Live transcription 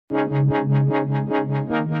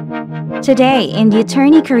Today, in the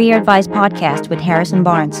Attorney Career Advice podcast with Harrison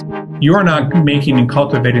Barnes. You are not making and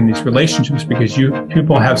cultivating these relationships because you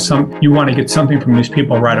want to get something from these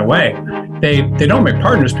people right away. They don't make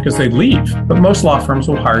partners because they leave. But most law firms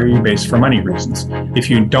will hire you based for money reasons. If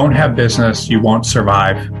you don't have business, you won't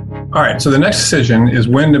survive. All right, so the next decision is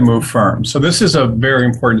when to move firms. So this is a very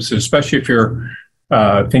important decision, especially if you're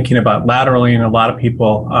thinking about laterally, and a lot of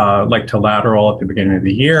people like to lateral at the beginning of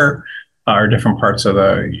the year or different parts of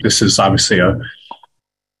this is obviously a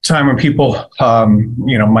time when people,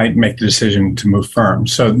 might make the decision to move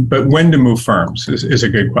firms. So, but when to move firms is a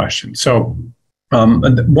good question. So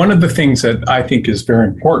one of the things that I think is very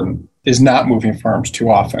important is not moving firms too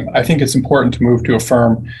often. I think it's important to move to a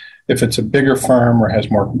firm if it's a bigger firm or has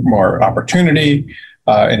more opportunity,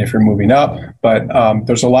 and if you're moving up. But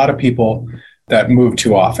there's a lot of people that move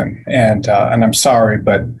too often. And I'm sorry,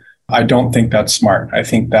 but I don't think that's smart. I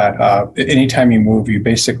think that anytime you move, you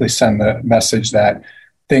basically send the message that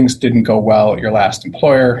things didn't go well at your last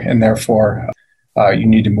employer, and therefore you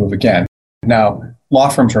need to move again. Now, law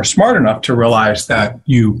firms are smart enough to realize that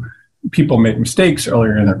people make mistakes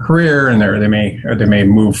earlier in their career, and they may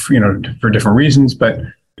move, for different reasons. But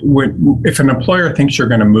if an employer thinks you're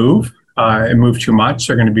going to move and move too much,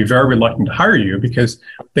 they're going to be very reluctant to hire you because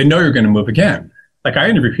they know you're going to move again. Like, I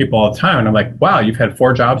interview people all the time, and I'm like, wow, you've had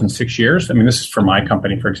 4 jobs in 6 years? I mean, this is for my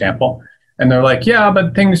company, for example. And they're like, yeah,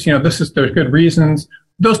 but things, there's good reasons.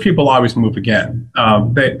 Those people always move again.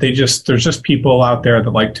 There's just people out there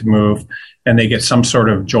that like to move, and they get some sort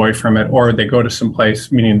of joy from it, or they go to some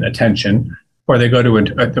place, meaning attention, or they go to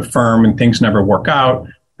a firm and things never work out.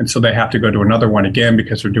 And so they have to go to another one again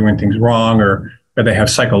because they're doing things wrong, or they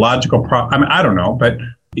have psychological problems. I mean, I don't know. But,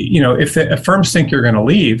 if firms think you're going to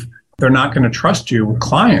leave, they're not going to trust you with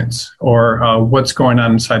clients or what's going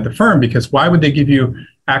on inside the firm, because why would they give you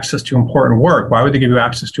access to important work? Why would they give you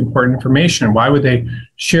access to important information? Why would they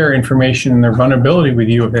share information and their vulnerability with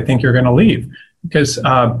you if they think you're going to leave? Because,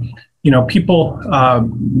 people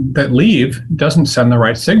that leave doesn't send the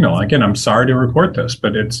right signal. Again, I'm sorry to report this,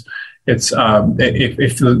 but if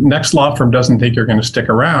the next law firm doesn't think you're going to stick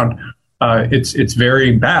around, it's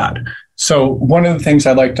very bad. So one of the things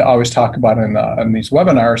I like to always talk about in these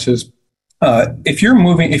webinars is if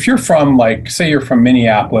you're from, say you're from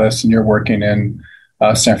Minneapolis and you're working in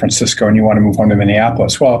San Francisco and you want to move home to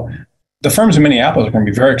Minneapolis, well, the firms in Minneapolis are going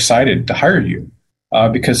to be very excited to hire you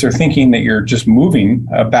because they're thinking that you're just moving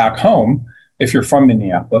back home if you're from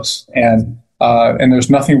Minneapolis, and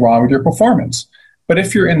there's nothing wrong with your performance. But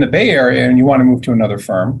if you're in the Bay Area and you want to move to another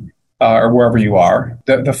firm, or wherever you are,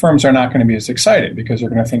 the firms are not going to be as excited because they're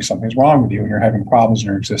going to think something's wrong with you and you're having problems in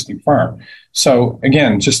your existing firm. So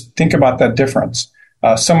again, just think about that difference.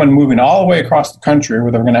 Someone moving all the way across the country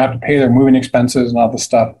where they're going to have to pay their moving expenses and all this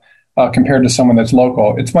stuff compared to someone that's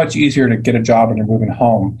local, it's much easier to get a job when you're moving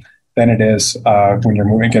home than it is when you're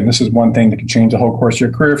moving. Again, this is one thing that can change the whole course of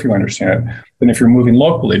your career if you understand it, than if you're moving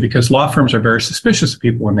locally, because law firms are very suspicious of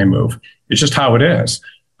people when they move. It's just how it is.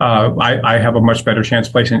 I have a much better chance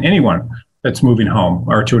of placing anyone that's moving home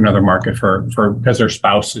or to another market for because their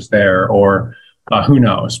spouse is there, or who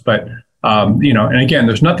knows. But, and again,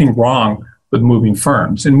 there's nothing wrong with moving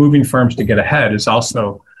firms, and moving firms to get ahead is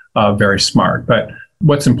also very smart. But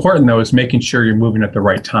what's important, though, is making sure you're moving at the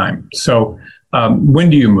right time. So when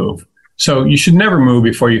do you move? So you should never move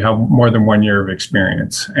before you have more than 1 year of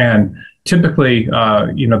experience. And typically,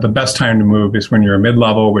 the best time to move is when you're a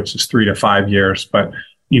mid-level, which is 3 to 5 years, but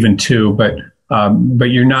even 2, but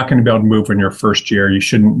you're not going to be able to move in your first year. You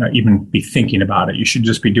shouldn't even be thinking about it. You should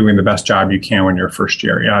just be doing the best job you can when you're first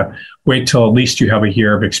year. Wait till at least you have a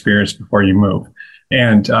year of experience before you move.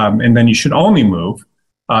 And then you should only move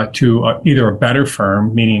to either a better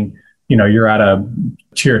firm, meaning, you're at a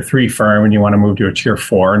tier 3 firm and you want to move to a tier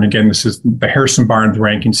 4. And again, this is the Harrison Barnes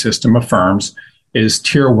ranking system of firms. Is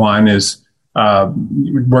tier 1 is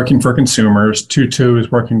working for consumers. 2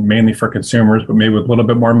 is working mainly for consumers, but maybe with a little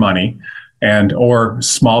bit more money, or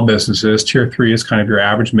small businesses. Tier 3 is kind of your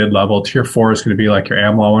average mid-level. Tier 4 is going to be like your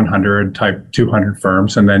AmLaw 100 type 200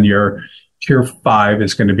 firms. And then your tier 5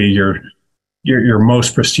 is going to be your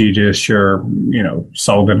most prestigious, your,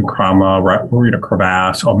 Sullivan, Cromwell,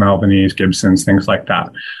 Cravath, O'Melveny, Gibson's, things like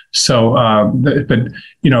that. So,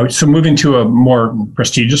 so moving to a more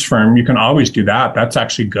prestigious firm, you can always do that. That's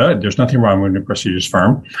actually good. There's nothing wrong with a prestigious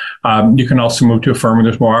firm. You can also move to a firm where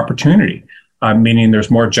there's more opportunity, meaning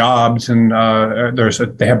there's more jobs and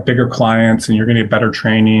they have bigger clients and you're going to get better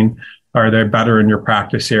training, or they're better in your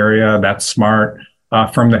practice area. That's smart.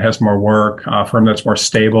 Firm that has more work, firm that's more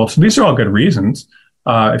stable. So these are all good reasons.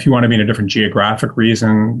 if you want to be in a different geographic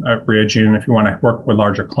region, if you want to work with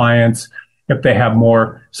larger clients, if they have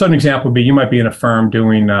more. So an example would be you might be in a firm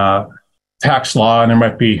doing tax law, and there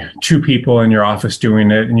might be 2 people in your office doing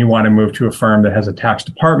it, and you want to move to a firm that has a tax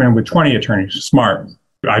department with 20 attorneys. Smart.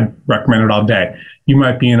 I'd recommend it all day. You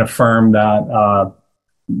might be in a firm that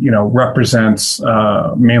represents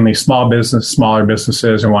mainly smaller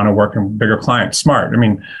businesses and want to work in bigger clients. Smart. I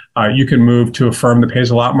mean, you can move to a firm that pays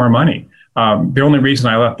a lot more money. The only reason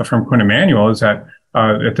I left the firm Quinn Emanuel is that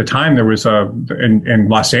at the time there was in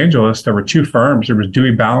Los Angeles, there were 2 firms. There was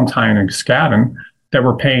Dewey Ballantine and Skadden that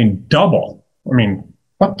were paying double. I mean,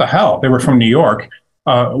 what the hell? They were from New York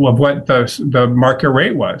of what the market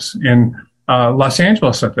rate was in Los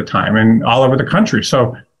Angeles at the time and all over the country.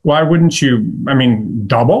 So why wouldn't you? I mean,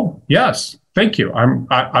 double? Yes, thank you.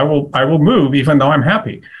 I will move even though I'm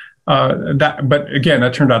happy. But again,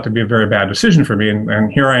 that turned out to be a very bad decision for me,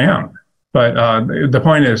 and here I am. But the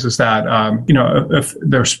point is that if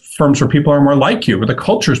there's firms where people are more like you, where the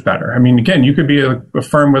culture's better. I mean, again, you could be a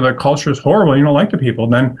firm where the culture is horrible, you don't like the people,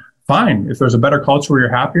 then fine. If there's a better culture where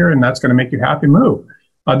you're happier and that's going to make you happy, move.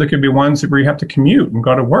 There could be ones where you have to commute and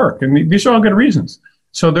go to work, and these are all good reasons.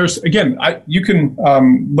 So you can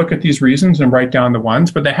look at these reasons and write down the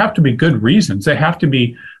ones, but they have to be good reasons. They have to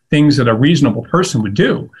be things that a reasonable person would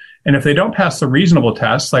do. And if they don't pass the reasonable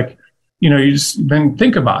test, you just then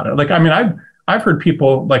think about it. I've heard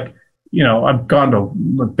people I've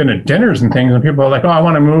been at dinners and things, and people are like, oh, I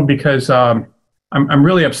want to move because I'm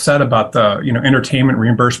really upset about the entertainment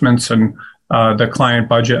reimbursements and the client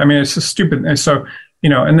budget. I mean, it's just stupid. And so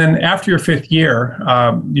and then after your 5th year,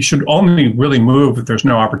 you should only really move if there's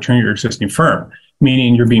no opportunity at your existing firm,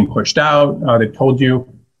 meaning you're being pushed out. They've told you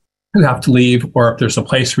have to leave, or if there's a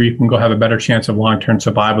place where you can go have a better chance of long-term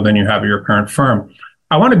survival than you have at your current firm.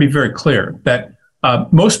 I want to be very clear that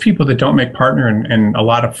most people that don't make partner in a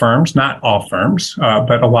lot of firms, not all firms,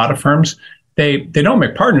 but a lot of firms, they don't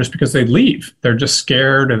make partners because they leave. They're just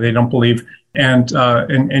scared or they don't believe. And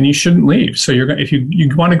you shouldn't leave. So if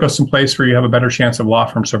you want to go someplace where you have a better chance of law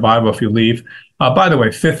firm survival if you leave. By the way,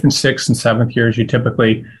 5th and 6th and 7th years, you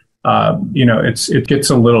typically, it gets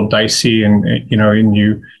a little dicey, and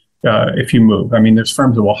if you move. I mean, there's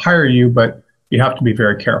firms that will hire you, but you have to be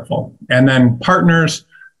very careful. And then partners,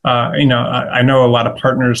 I know a lot of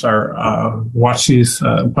partners are watch these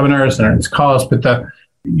webinars and calls, but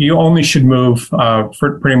you only should move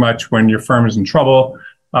for pretty much when your firm is in trouble.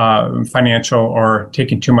 Financial or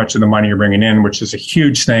taking too much of the money you're bringing in, which is a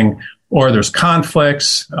huge thing, or there's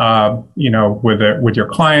conflicts, with your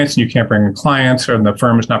clients, and you can't bring in clients, or the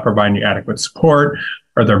firm is not providing you adequate support,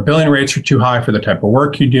 or their billing rates are too high for the type of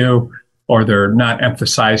work you do, or they're not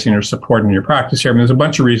emphasizing or supporting your practice here. I mean, there's a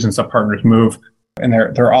bunch of reasons that partners move, and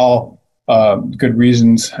they're all good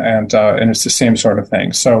reasons, and it's the same sort of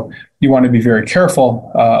thing. So you want to be very careful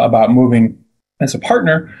about moving as a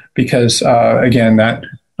partner, because again, that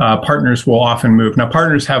partners will often move. Now,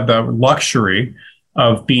 partners have the luxury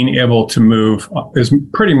of being able to move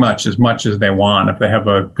pretty much as they want if they have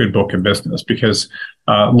a good book of business, because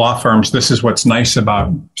law firms, this is what's nice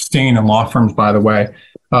about staying in law firms, by the way.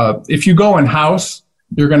 If you go in-house,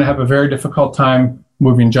 you're going to have a very difficult time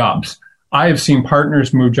moving jobs. I have seen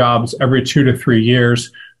partners move jobs every 2 to 3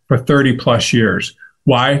 years for 30 plus years.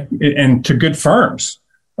 Why? And to good firms.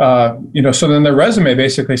 So then their resume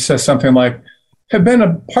basically says something like, have been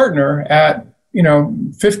a partner at,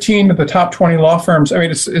 15 of the top 20 law firms. I mean,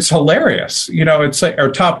 it's hilarious. It's like our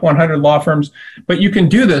top 100 law firms, but you can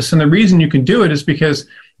do this. And the reason you can do it is because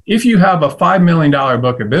if you have a $5 million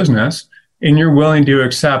book of business and you're willing to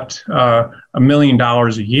accept $1 million a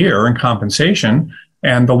year in compensation,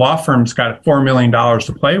 and the law firm's got $4 million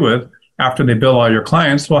to play with after they bill all your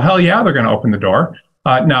clients, well, hell yeah, they're going to open the door.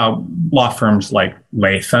 Now, law firms like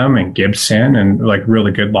Latham and Gibson and like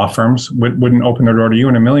really good law firms wouldn't open their door to you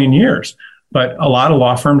in a million years, but a lot of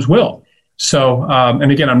law firms will. So,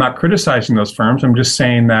 and again, I'm not criticizing those firms. I'm just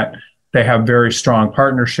saying that they have very strong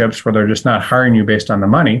partnerships where they're just not hiring you based on the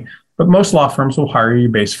money, but most law firms will hire you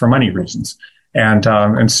based for money reasons.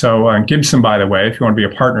 And so Gibson, by the way, if you want to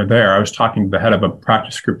be a partner there, I was talking to the head of a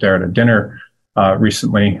practice group there at a dinner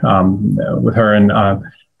recently with her, and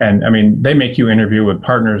I mean, they make you interview with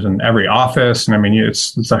partners in every office. And I mean,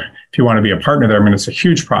 if you want to be a partner there, I mean, it's a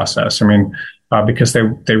huge process. I mean, because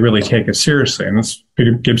they really take it seriously. And this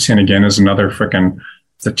Gibson, again, is another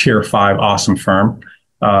it's a tier 5 awesome firm.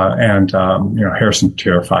 Harrison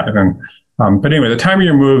tier 5. But anyway, the time of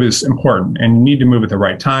your move is important, and you need to move at the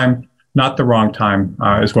right time, not the wrong time,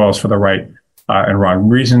 as well as for the right and wrong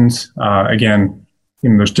reasons. Again,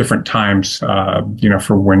 there's different times,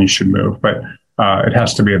 for when you should move, but it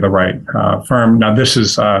has to be the right firm. Now, this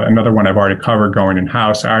is another one I've already covered, going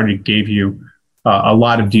in-house. I already gave you a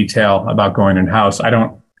lot of detail about going in-house. I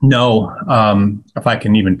don't know if I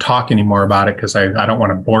can even talk anymore about it because I don't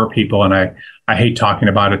want to bore people, and I hate talking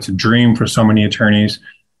about it. It's a dream for so many attorneys.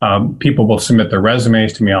 People will submit their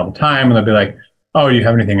resumes to me all the time, and they'll be like, oh, do you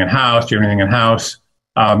have anything in-house? Do you have anything in-house?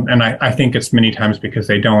 And I think it's many times because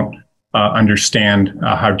they don't understand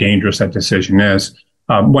how dangerous that decision is.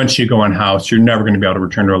 Once you go in-house, you're never going to be able to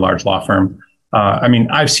return to a large law firm. I mean,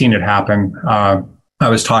 I've seen it happen. I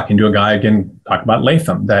was talking to a guy, again, talk about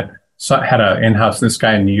Latham, that had an in-house, this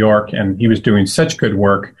guy in New York, and he was doing such good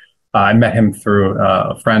work. I met him through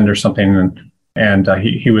a friend or something, and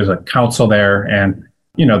he was a counsel there, and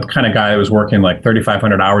the kind of guy that was working like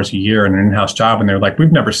 3,500 hours a year in an in-house job, and they're like,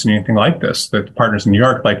 we've never seen anything like this. The partners in New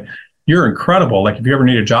York, like, you're incredible. Like, if you ever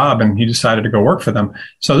need a job, and he decided to go work for them.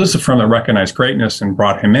 So this is a firm that recognized greatness and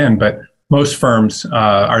brought him in, but most firms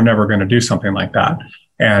are never going to do something like that.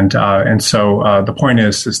 And so the point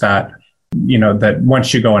is that, that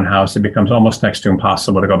once you go in-house, it becomes almost next to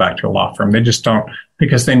impossible to go back to a law firm. They just don't,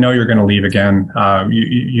 because they know you're going to leave again.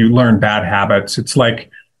 You learn bad habits. It's like,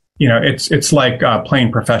 it's like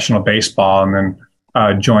playing professional baseball and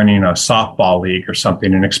then joining a softball league or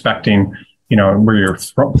something and expecting, where you're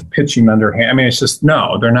pitching underhand. I mean, it's just,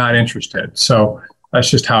 no, they're not interested. So that's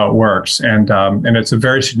just how it works. And it's a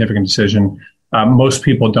very significant decision. Most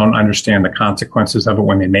people don't understand the consequences of it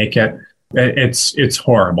when they make it. It's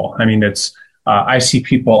horrible. I mean, I see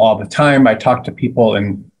people all the time. I talk to people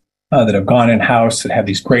that have gone in-house that have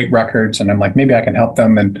these great records, and I'm like, maybe I can help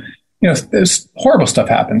them. And, there's horrible stuff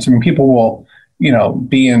happens. I mean, people will,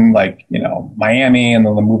 be in like, Miami, and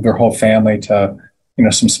they'll move their whole family to,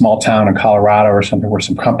 some small town in Colorado or something where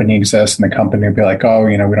some company exists, and the company will be like, oh,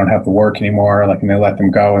 we don't have the work anymore. Like, and they let them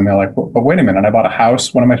go, and they're like, but wait a minute, I bought a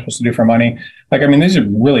house. What am I supposed to do for money? Like, I mean, these are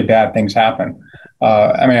really bad things happen.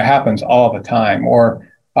 It happens all the time.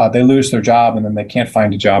 Or they lose their job, and then they can't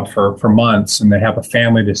find a job for months, and they have a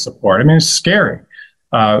family to support. I mean, it's scary.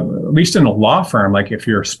 At least in a law firm, like if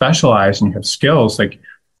you're specialized and you have skills, like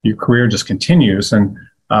your career just continues. And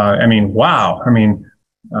wow.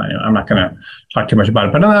 I'm not going to talk too much about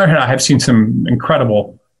it, but on the other hand, I have seen some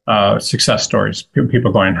incredible success stories,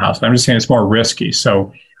 people going in-house. But I'm just saying it's more risky.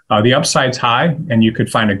 So the upside's high, and you could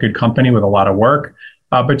find a good company with a lot of work.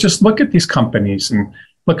 But just look at these companies and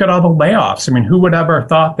look at all the layoffs. I mean, who would ever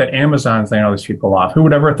thought that Amazon's laying all these people off? Who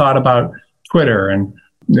would ever thought about Twitter and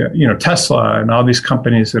Tesla and all these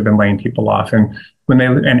companies that have been laying people off, and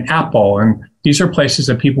Apple, and these are places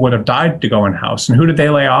that people would have died to go in-house. And who did they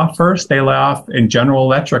lay off first? They lay off in General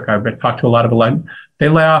Electric. I've talked to a lot of they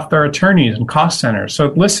lay off their attorneys and cost centers.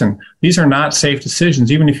 So listen, these are not safe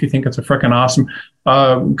decisions, even if you think it's a freaking awesome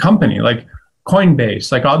company like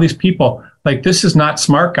Coinbase, like all these people. Like, this is not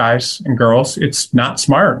smart, guys and girls. It's not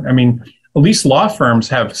smart. I mean, at least law firms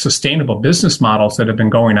have sustainable business models that have been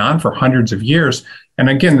going on for hundreds of years. And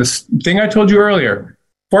again, this thing I told you earlier,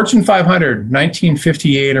 Fortune 500,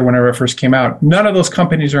 1958 or whenever it first came out, none of those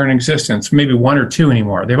companies are in existence, maybe one or two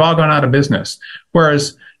anymore. They've all gone out of business.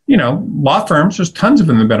 Whereas, law firms, there's tons of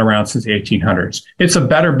them that have been around since the 1800s. It's a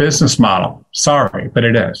better business model. Sorry, but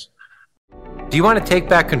it is. Do you want to take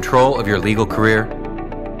back control of your legal career?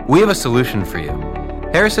 We have a solution for you.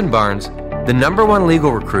 Harrison Barnes, the #1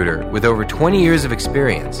 legal recruiter with over 20 years of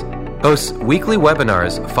experience, hosts weekly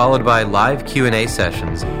webinars followed by live Q&A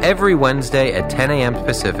sessions every Wednesday at 10 a.m.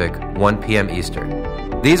 Pacific, 1 p.m. Eastern.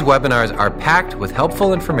 These webinars are packed with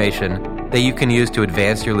helpful information that you can use to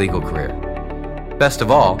advance your legal career. Best of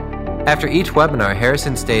all, after each webinar,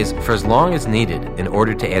 Harrison stays for as long as needed in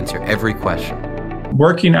order to answer every question.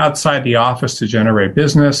 Working outside the office to generate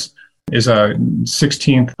business is a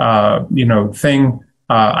 16th, thing.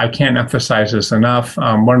 I can't emphasize this enough.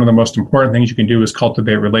 One of the most important things you can do is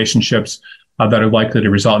cultivate relationships that are likely to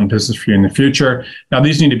result in business for you in the future. Now,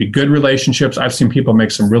 these need to be good relationships. I've seen people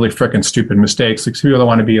make some really freaking stupid mistakes. Like, people that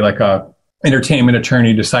want to be like a entertainment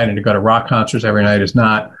attorney deciding to go to rock concerts every night is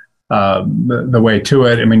not the way to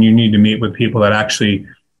it. I mean, you need to meet with people that actually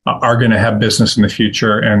are going to have business in the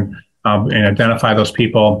future and identify those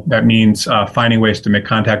people. That means finding ways to make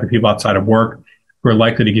contact with people outside of work who are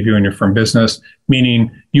likely to give you in your firm business,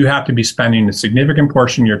 meaning you have to be spending a significant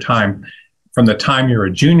portion of your time from the time you're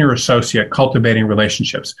a junior associate cultivating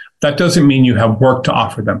relationships. That doesn't mean you have work to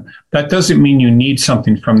offer them. That doesn't mean you need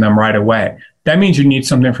something from them right away. That means you need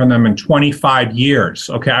something from them in 25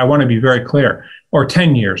 years. Okay, I want to be very clear. Or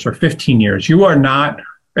 10 years or 15 years. You are not,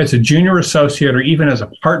 as a junior associate or even as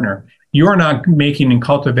a partner, you are not making and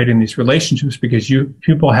cultivating these relationships because you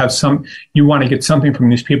want to get something from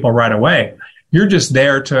these people right away. You're just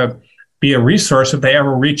there to be a resource if they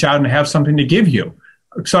ever reach out and have something to give you.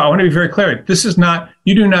 So I want to be very clear. This is not,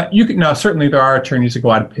 you can, now certainly there are attorneys that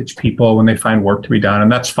go out and pitch people when they find work to be done,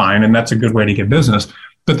 and that's fine, and that's a good way to get business.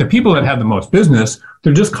 But the people that have the most business,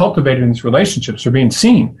 they're just cultivating these relationships, they're being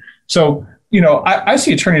seen. So, I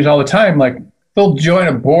see attorneys all the time, like they'll join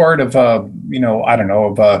a board of of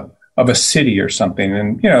a city or something.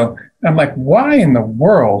 And, I'm like, why in the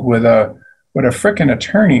world would a frickin'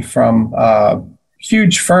 attorney from a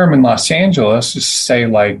huge firm in Los Angeles, just say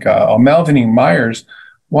like Melvin E. Myers,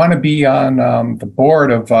 want to be on the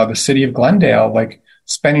board of the city of Glendale, like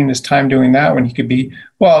spending his time doing that when he could be,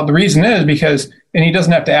 well, the reason is because, and he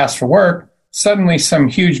doesn't have to ask for work, suddenly some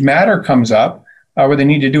huge matter comes up where they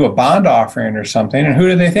need to do a bond offering or something. And who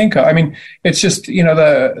do they think of? I mean, it's just,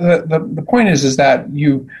 the point is that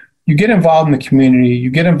you get involved in the community,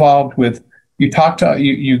 you get involved with, you talk to,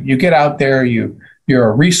 you get out there, you're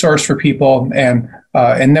a resource for people. And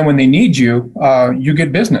then when they need you, you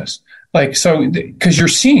get business. Like, so, because you're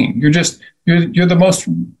seen, you're the most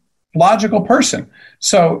logical person.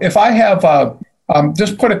 So if I have,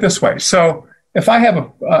 just put it this way. So if I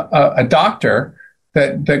have a doctor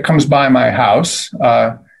that comes by my house,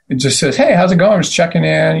 it just says, "Hey, how's it going? I'm just checking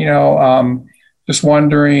in, just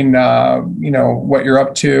wondering, what you're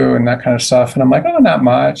up to," and that kind of stuff. And I'm like, "Oh, not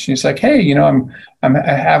much." And he's like, "Hey, I'm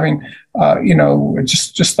having,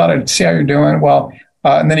 just thought I'd see how you're doing." Well,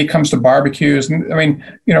 and then he comes to barbecues and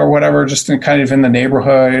or whatever, just in the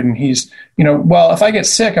neighborhood. And he's, well, if I get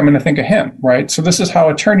sick, I'm going to think of him. Right. So this is how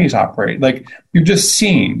attorneys operate. Like, you're just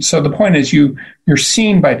seen. So the point is you're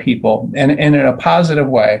seen by people and in a positive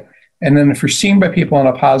way. And then if you're seen by people in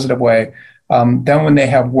a positive way, then when they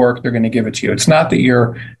have work, they're going to give it to you. It's not that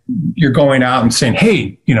you're going out and saying,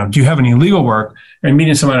 "Hey, do you have any legal work?" and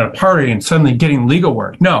meeting someone at a party and suddenly getting legal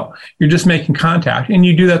work. No, you're just making contact, and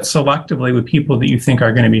you do that selectively with people that you think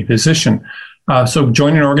are going to be positioned. So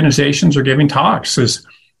joining organizations or giving talks is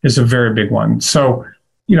a very big one. So,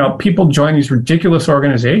 people join these ridiculous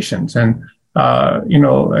organizations and,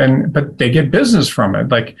 but they get business from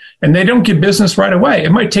it. And they don't get business right away.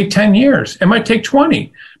 It might take 10 years. It might take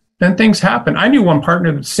 20. Then things happen. I knew one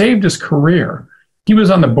partner that saved his career. He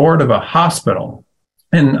was on the board of a hospital.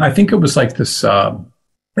 And I think it was like this, it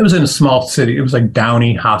was in a small city. It was like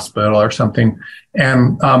Downey Hospital or something.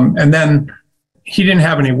 And then he didn't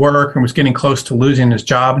have any work and was getting close to losing his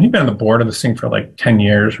job. And he'd been on the board of this thing for like 10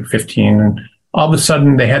 years or 15. And all of a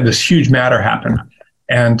sudden they had this huge matter happen.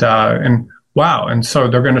 And wow. And so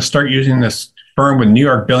they're going to start using this firm with New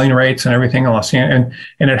York billing rates and everything in Los Angeles,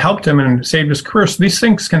 and it helped him and saved his career. So these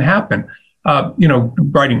things can happen.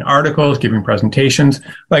 Writing articles, giving presentations.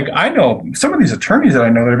 Like, I know some of these attorneys that I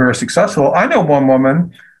know that are very successful. I know one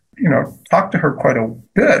woman, talked to her quite a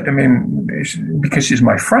bit. Because she's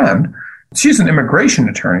my friend. She's an immigration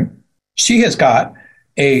attorney. She has got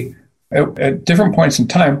at different points in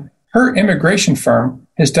time, her immigration firm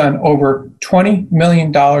has done over $20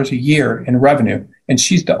 million a year in revenue, and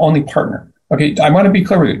she's the only partner. Okay, I want to be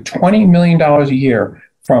clear with you, $20 million a year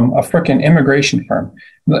from a frickin' immigration firm.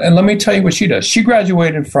 And let me tell you what she does. She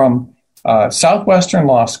graduated from Southwestern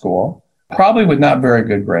Law School, probably with not very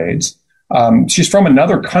good grades. She's from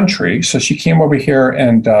another country, so she came over here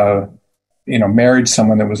and, married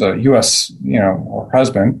someone that was a U.S., her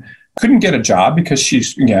husband. Couldn't get a job because she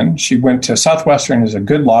went to Southwestern, is a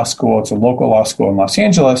good law school. It's a local law school in Los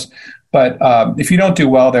Angeles. But if you don't do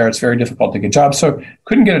well there, it's very difficult to get jobs. So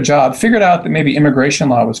couldn't get a job, figured out that maybe immigration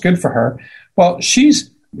law was good for her. Well, she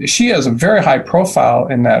has a very high profile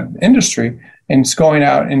in that industry, and it's going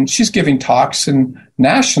out and she's giving talks and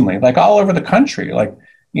nationally, like all over the country. Like,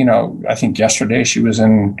 I think yesterday she was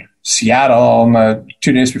in Seattle, and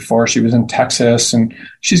 2 days before she was in Texas, and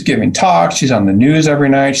she's giving talks. She's on the news every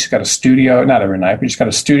night. She's got a studio, not every night, but she's got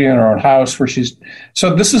a studio in her own house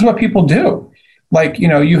so this is what people do. Like,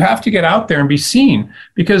 you have to get out there and be seen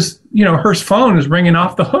because, her phone is ringing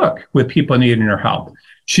off the hook with people needing her help.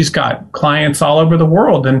 She's got clients all over the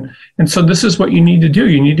world. And so this is what you need to do.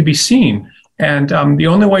 You need to be seen. And the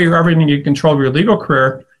only way you're ever going to get control of your legal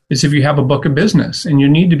career is if you have a book of business, and you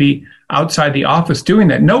need to be outside the office doing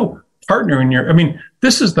that. No partner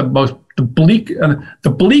this is the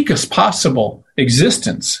bleakest possible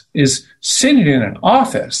existence is sitting in an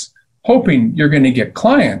office hoping you're going to get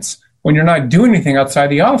clients when you're not doing anything outside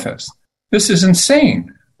the office. This is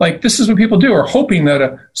insane. Like, this is what people do, are hoping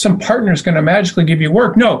that some partner is going to magically give you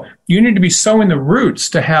work. No, you need to be sowing the roots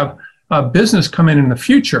to have business come in the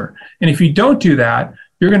future. And if you don't do that,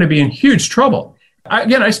 you're going to be in huge trouble.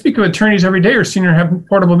 I speak with attorneys every day or senior have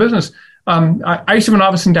portable business. I used to have an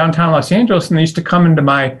office in downtown Los Angeles, and they used to come into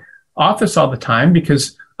my office all the time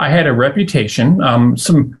because I had a reputation.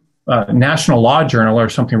 Some National Law Journal or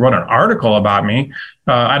something wrote an article about me.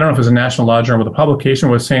 I don't know if it was a National Law Journal, but the publication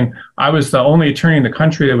was saying I was the only attorney in the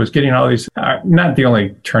country that was getting all these, not the only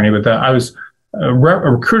attorney, but I was a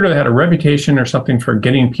recruiter that had a reputation or something for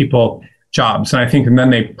getting people jobs. And then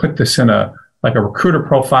they put this in a recruiter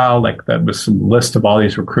profile, like that was some list of all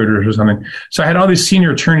these recruiters or something. So I had all these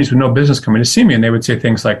senior attorneys with no business coming to see me, and they would say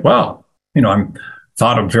things like, well, I'm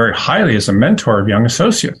thought of very highly as a mentor of young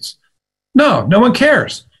associates. No one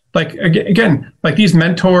cares. Like, again, like these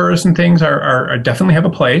mentors and things are definitely have a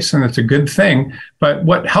place, and it's a good thing. But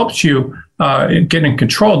what helps you get in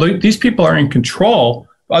control, these people are in control.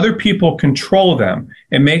 Other people control them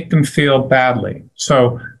and make them feel badly.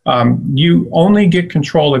 So you only get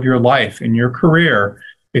control of your life and your career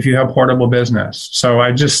if you have portable business. So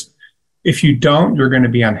if you don't, you're going to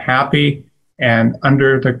be unhappy and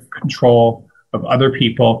under the control of other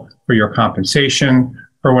people for your compensation,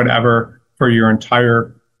 for whatever, for your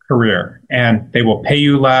entire career. And they will pay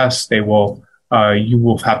you less. You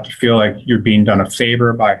will have to feel like you're being done a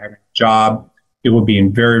favor by having a job. It will be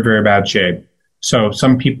in very, very bad shape. So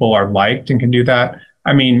some people are liked and can do that.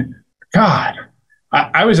 I mean, God,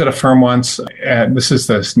 I was at a firm once, and this is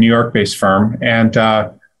this New York-based firm, and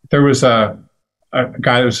there was a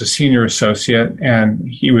guy that was a senior associate, and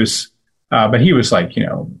he was like, at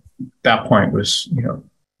that point was,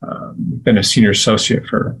 been a senior associate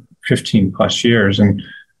for 15 plus years. And,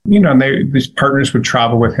 these partners would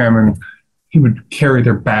travel with him, and he would carry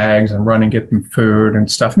their bags and run and get them food and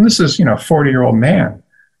stuff. And this is, 40-year-old man,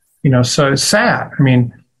 so it's sad. I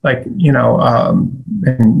mean, like,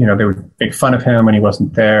 they would make fun of him when he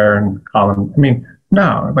wasn't there and call him. I mean,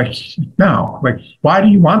 no, why do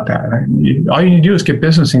you want that? All you need to do is get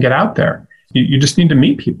business and get out there. You just need to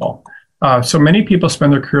meet people. So many people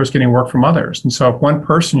spend their careers getting work from others. And so if one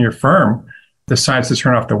person in your firm decides to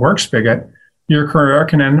turn off the work spigot, your career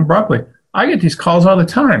can end abruptly. I get these calls all the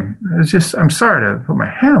time. It's just, I'm sorry to put my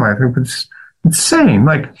hand on my thing, but it's insane.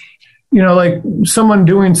 Like someone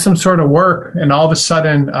doing some sort of work, and all of a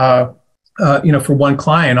sudden, for one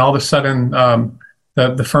client, all of a sudden,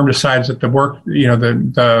 the firm decides that the work,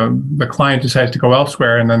 the client decides to go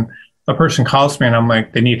elsewhere, and then the person calls me, and I'm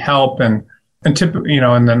like, they need help, and typically,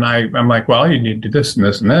 and then I'm like, well, you need to do this and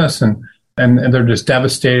this and this, and they're just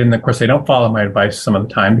devastated, and of course, they don't follow my advice some of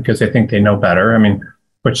the time because they think they know better. I mean,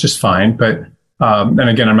 which is fine, but and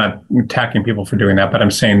again, I'm not attacking people for doing that, but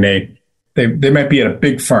I'm saying they might be at a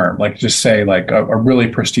big firm, like just say like a really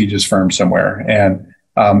prestigious firm somewhere. And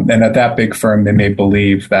at that big firm, they may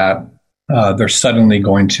believe that they're suddenly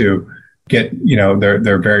going to get,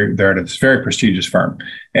 they're at this very prestigious firm.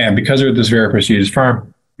 And because they're at this very prestigious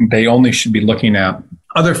firm, they only should be looking at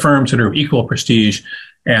other firms that are of equal prestige.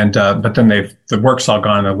 And but then the work's all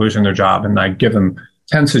gone, they're losing their job. And I give them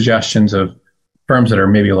 10 suggestions of firms that are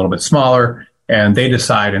maybe a little bit smaller, and they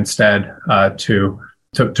decide instead to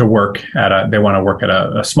work they want to work at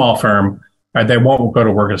a small firm. They won't go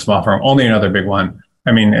to work at a small firm, only another big one.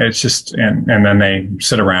 I mean, it's just, and then they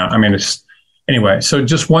sit around. I mean, anyway, so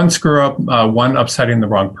just one screw up, one upsetting the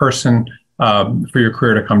wrong person for your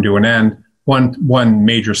career to come to an end, one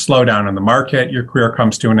major slowdown in the market, your career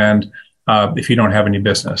comes to an end if you don't have any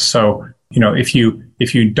business. So, if you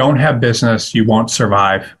don't have business, you won't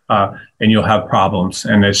survive and you'll have problems,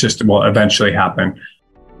 and it's just will eventually happen.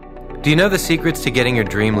 Do you know the secrets to getting your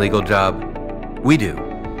dream legal job? We do.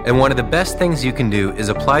 And one of the best things you can do is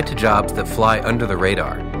apply to jobs that fly under the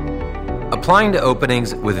radar. Applying to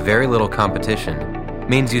openings with very little competition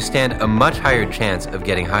means you stand a much higher chance of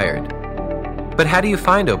getting hired. But how do you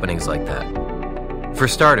find openings like that? For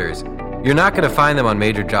starters, you're not going to find them on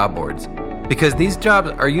major job boards, because these jobs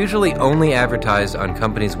are usually only advertised on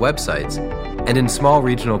companies' websites and in small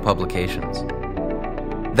regional publications.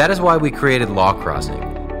 That is why we created Law Crossing,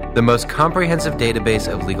 the most comprehensive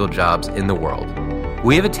database of legal jobs in the world.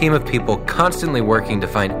 We have a team of people constantly working to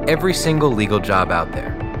find every single legal job out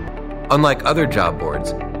there. Unlike other job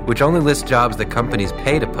boards, which only list jobs that companies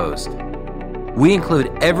pay to post, we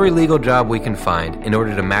include every legal job we can find in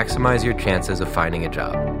order to maximize your chances of finding a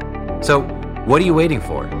job. So, what are you waiting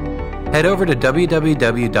for? Head over to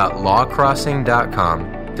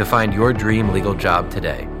www.lawcrossing.com to find your dream legal job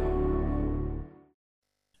today.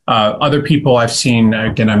 Other people I've seen,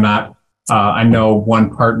 again, I know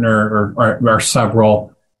one partner or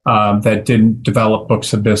several that didn't develop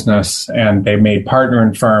books of business, and they made partner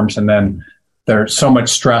in firms, and then there's so much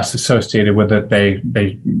stress associated with it.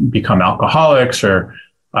 They become alcoholics or,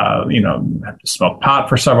 have to smoke pot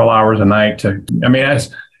for several hours a night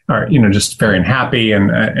just very unhappy.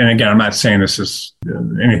 And again, I'm not saying this is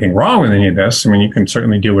anything wrong with any of this. I mean, you can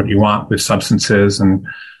certainly do what you want with substances and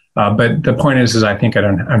But the point is I think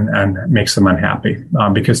it makes them unhappy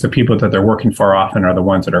because the people that they're working for often are the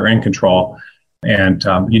ones that are in control. And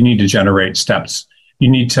you need to generate steps. You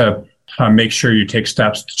need to make sure you take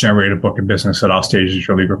steps to generate a book of business at all stages of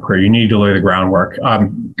your legal career. You need to lay the groundwork.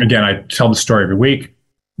 Again, I tell the story every week,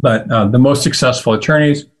 but the most successful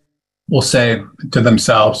attorneys will say to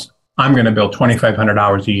themselves, I'm going to bill 2,500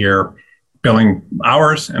 hours a year billing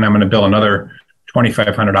hours, and I'm going to bill another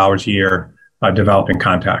 2,500 hours a year developing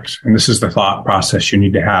contacts. And this is the thought process you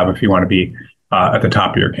need to have if you want to be at the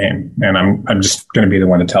top of your game. And I'm just going to be the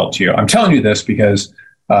one to tell it to you. I'm telling you this because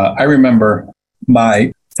I remember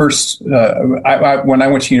my first, when I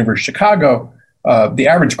went to University of Chicago, the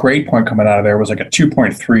average grade point coming out of there was like a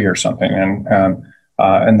 2.3 or something.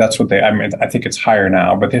 And that's what I think it's higher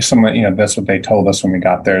now, but there's some, that's what they told us when we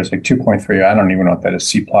got there. It's like 2.3. I don't even know what that is,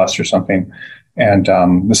 C plus or something.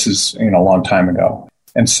 And this is, a long time ago.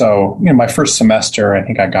 And so, my first semester, I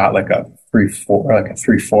think I got like a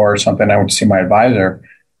 3.4 or something. I went to see my advisor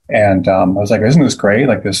and I was like, isn't this great?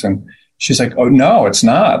 Like this. And she's like, oh, no, it's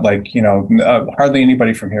not. Like, hardly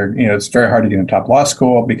anybody from here, it's very hard to get into top law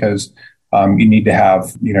school because you need to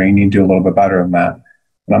have, you need to do a little bit better than that.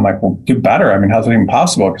 And I'm like, well, do better. I mean, how's it even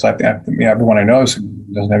possible? Because everyone I know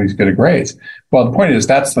doesn't have these good grades. Well, the point is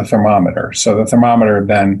that's the thermometer. So the thermometer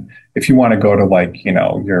then, if you want to go to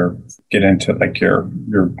get into like your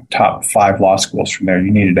top 5 law schools from there,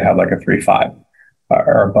 you needed to have like a 3.5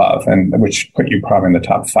 or above, and which put you probably in the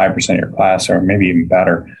top 5% of your class or maybe even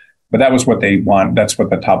better. But that was what they want. That's what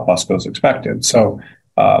the top law schools expected. So,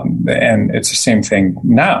 and it's the same thing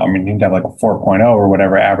now. I mean, you need to have like a 4.0 or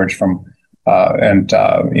whatever average from, but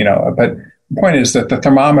the point is that the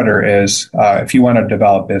thermometer is, if you want to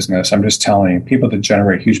develop business, I'm just telling you, people that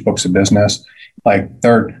generate huge books of business, like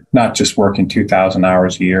they're not just working 2,000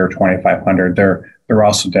 hours a year, or 2,500. They're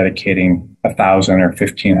also dedicating 1,000 or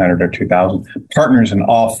 1,500 or 2,000. Partners in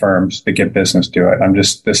all firms that get business do it.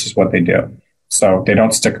 This is what they do. So they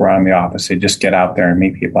don't stick around in the office. They just get out there and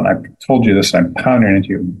meet people. And I've told you this, and I'm pounding it to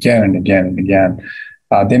you again and again and again.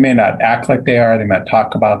 They may not act like they are. They might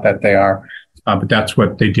talk about that they are. But that's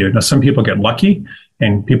what they do. Now, some people get lucky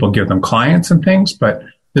and people give them clients and things, but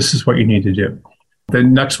this is what you need to do. The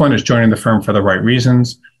next one is joining the firm for the right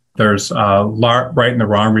reasons. There's right and the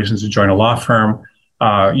wrong reasons to join a law firm.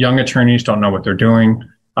 Young attorneys don't know what they're doing.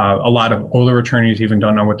 A lot of older attorneys even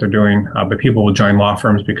don't know what they're doing, but people will join law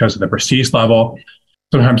firms because of the prestige level,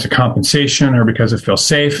 sometimes the compensation, or because it feels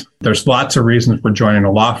safe. There's lots of reasons for joining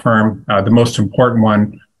a law firm. The most important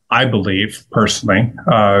one, I believe, personally,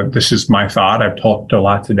 this is my thought. I've talked a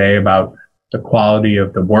lot today about the quality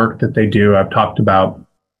of the work that they do. I've talked about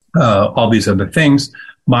all these other things.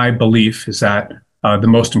 My belief is that the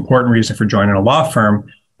most important reason for joining a law firm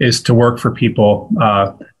is to work for people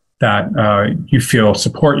that you feel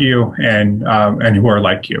support you and who are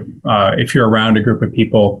like you. If you're around a group of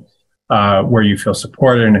people where you feel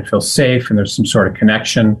supported and it feels safe and there's some sort of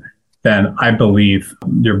connection, then I believe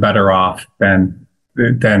you're better off than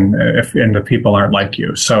if the people aren't like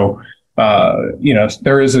you. So,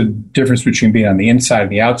 there is a difference between being on the inside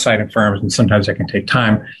and the outside of firms, and sometimes that can take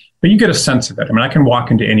time, but you get a sense of it. I mean, I can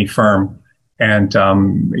walk into any firm and,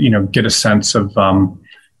 get a sense of,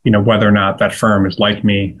 whether or not that firm is like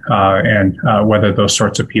me, and whether those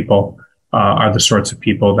sorts of people are the sorts of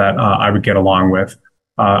people that I would get along with.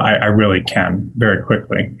 I really can very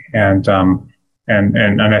quickly. And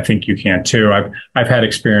I think you can too. I've had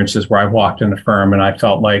experiences where I've walked in a firm and I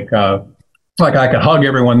felt like I could hug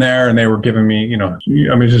everyone there, and they were giving me,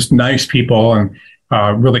 just nice people and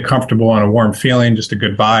really comfortable and a warm feeling, just a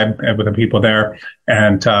good vibe with the people there.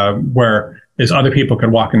 And whereas other people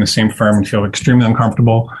could walk in the same firm and feel extremely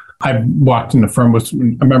uncomfortable. I walked in the firm I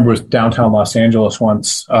remember it was downtown Los Angeles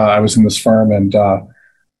once. I was in this firm and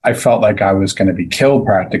I felt like I was going to be killed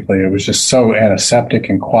practically. It was just so antiseptic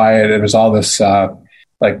and quiet. It was all this very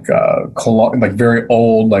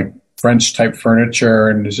old, like French type furniture,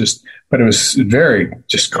 and but it was very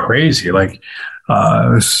just crazy. Like it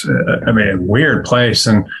was, a weird place,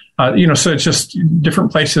 and so it's just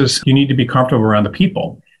different places. You need to be comfortable around the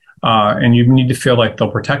people, and you need to feel like they'll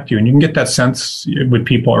protect you. And you can get that sense with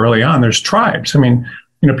people early on. There's tribes.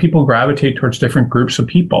 People gravitate towards different groups of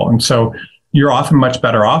people, and so you're often much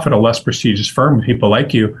better off at a less prestigious firm with people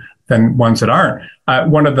like you than ones that aren't.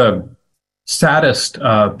 One of the saddest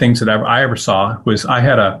things that I ever saw was I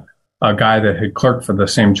had a guy that had clerked for the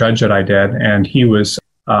same judge that I did, and he was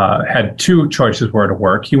had two choices where to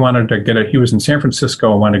work. He wanted to he was in San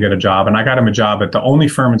Francisco and wanted to get a job, and I got him a job at the only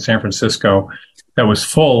firm in San Francisco that was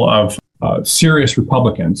full of serious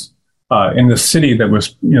Republicans in the city that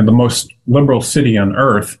was the most liberal city on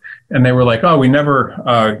earth. and they were like, "Oh, we never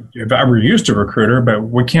have ever used a recruiter, but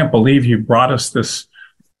we can't believe you brought us this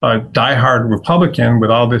diehard Republican with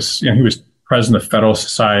all this." He was president of Federal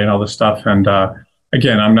Society and all this stuff. And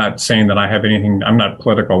again, I'm not saying that I have anything. I'm not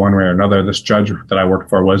political one way or another. This judge that I worked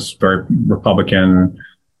for was very Republican,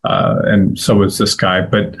 and so was this guy.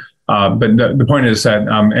 But the point is that,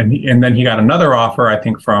 and then he got another offer, I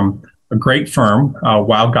think, from a great firm,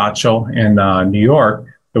 Weil Gotshal in New York,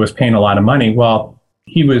 that was paying a lot of money. Well,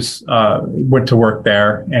 he went to work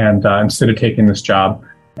there, and instead of taking this job,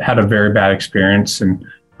 had a very bad experience, and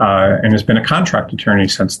has been a contract attorney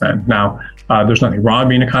since then. Now, there's nothing wrong with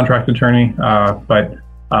being a contract attorney, but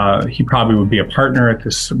he probably would be a partner at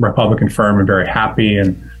this Republican firm and very happy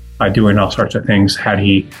and doing all sorts of things had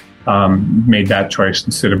he made that choice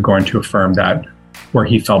instead of going to a firm where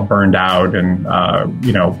he felt burned out and,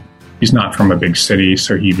 he's not from a big city,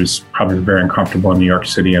 so he was probably very uncomfortable in New York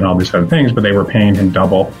City and all these other things, but they were paying him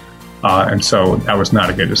double. And so that was not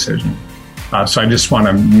a good decision. So I just want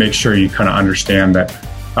to make sure you kind of understand that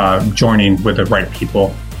joining with the right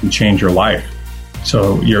people can change your life.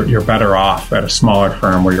 So you're better off at a smaller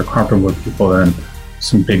firm where you're comfortable with people than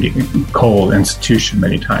some big cold institution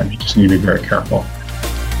many times. You just need to be very careful.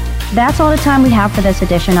 That's all the time we have for this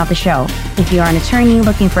edition of the show. If you are an attorney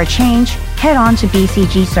looking for a change, head on to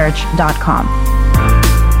bcgsearch.com.